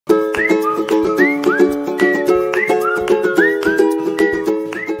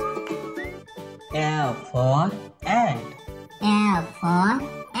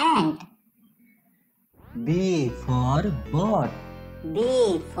boat.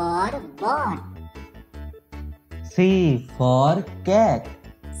 B for boat. C for cat.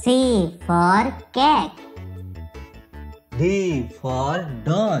 C for cat. D for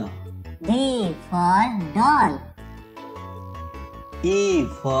doll. D for doll. E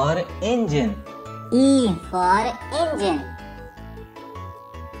for engine. E for engine.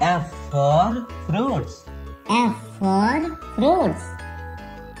 F for fruits. F for fruits.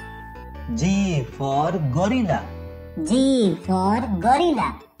 G for gorilla. G for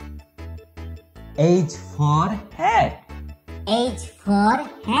gorilla. H for hat. H for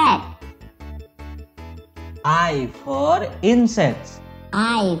hat. I for insects.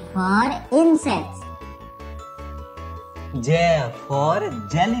 I for insects. J for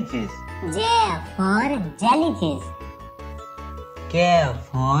jellyfish. J for jellyfish. K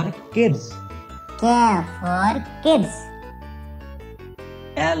for kids. K for kids.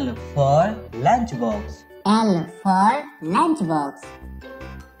 L for lunchbox. L for lunchbox.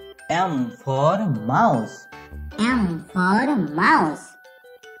 M for mouse. M for mouse.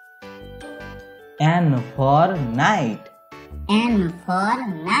 N for night. N for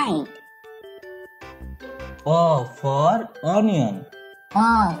night. O for onion.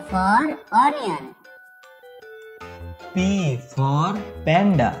 O for onion. P for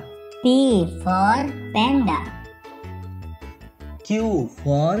panda. P for panda. Q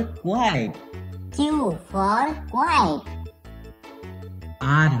for quiet. Q for quiet.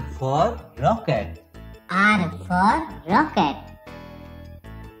 R for rocket. R for rocket.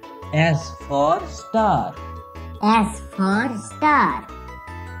 S for star. S for star.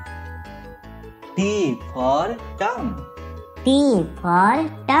 T for tongue. T for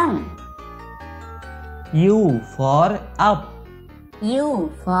tongue. U for up.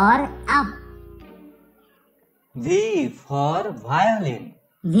 U for up. V for violin.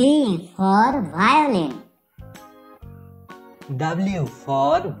 V for violin. W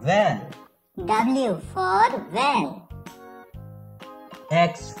for well. W for well.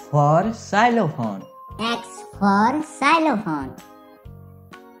 X for xylophone. X for xylophone.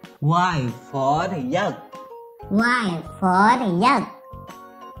 Y for yak. Y for yak.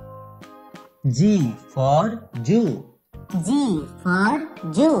 G for Jew. G for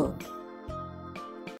Jew.